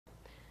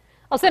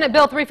Well, Senate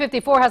Bill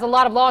 354 has a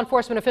lot of law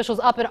enforcement officials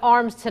up in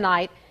arms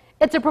tonight.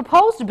 It's a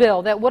proposed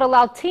bill that would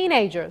allow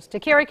teenagers to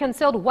carry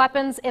concealed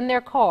weapons in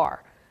their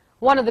car.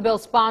 One of the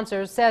bill's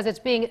sponsors says it's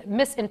being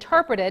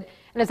misinterpreted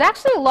and is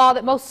actually a law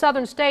that most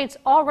southern states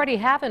already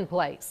have in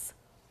place.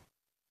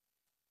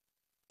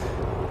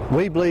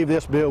 We believe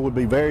this bill would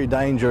be very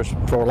dangerous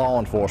for law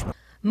enforcement.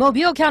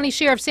 Mobile County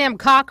Sheriff Sam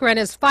Cochran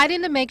is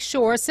fighting to make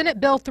sure Senate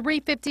Bill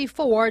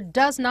 354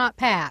 does not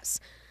pass.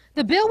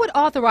 The bill would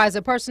authorize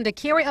a person to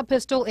carry a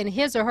pistol in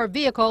his or her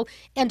vehicle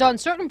and on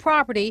certain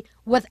property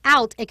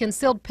without a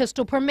concealed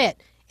pistol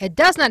permit. It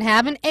does not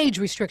have an age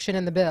restriction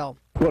in the bill.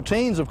 Well,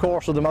 teens, of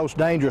course, are the most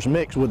dangerous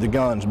mix with the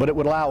guns, but it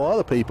would allow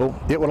other people,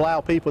 it would allow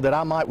people that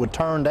I might would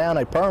turn down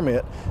a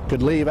permit,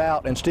 could leave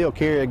out and still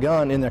carry a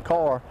gun in their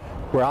car,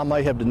 where I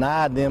may have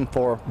denied them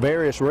for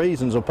various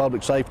reasons of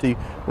public safety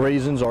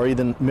reasons or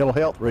even mental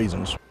health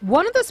reasons.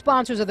 One of the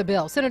sponsors of the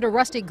bill, Senator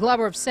Rusty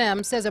Glover of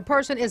Sims, says a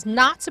person is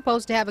not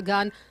supposed to have a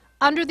gun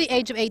under the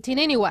age of 18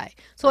 anyway.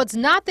 So it's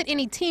not that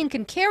any teen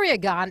can carry a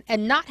gun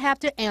and not have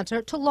to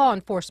answer to law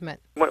enforcement.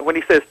 When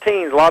he says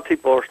teens, a lot of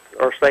people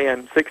are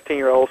saying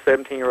 16-year-olds,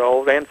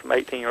 17-year-olds, and some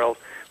 18-year-olds.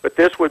 But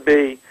this would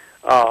be,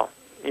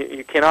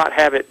 you cannot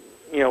have it,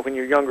 when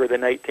you're younger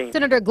than 18.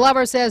 Senator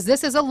Glover says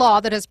this is a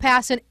law that has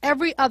passed in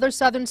every other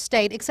southern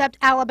state except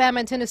Alabama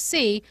and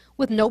Tennessee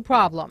with no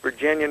problem.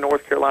 Virginia,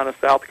 North Carolina,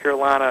 South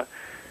Carolina,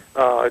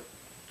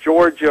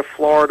 Georgia,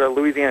 Florida,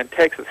 Louisiana, and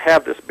Texas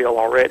have this bill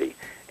already.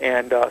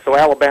 And so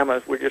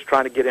Alabama, we're just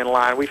trying to get in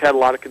line. We've had a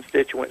lot of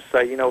constituents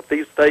say, if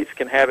these states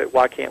can have it,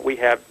 why can't we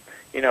have,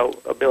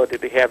 ability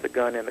to have the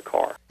gun in the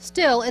car?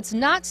 Still, it's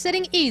not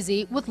sitting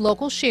easy with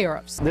local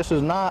sheriffs. This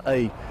is not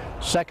a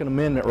Second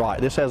Amendment right.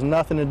 This has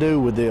nothing to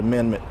do with the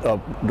amendment of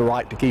the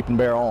right to keep and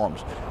bear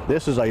arms.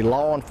 This is a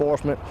law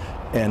enforcement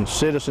and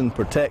citizen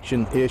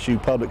protection issue,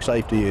 public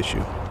safety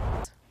issue.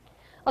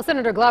 Well,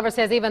 Senator Glover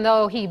says even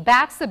though he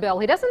backs the bill,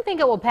 he doesn't think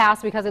it will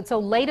pass because it's so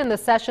late in the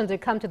session to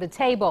come to the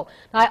table.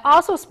 Now, I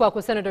also spoke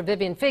with Senator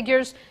Vivian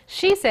Figures.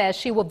 She says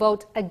she will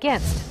vote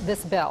against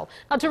this bill.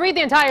 Now, to read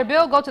the entire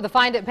bill, go to the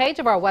Find It page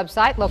of our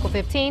website,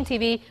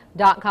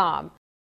 local15tv.com.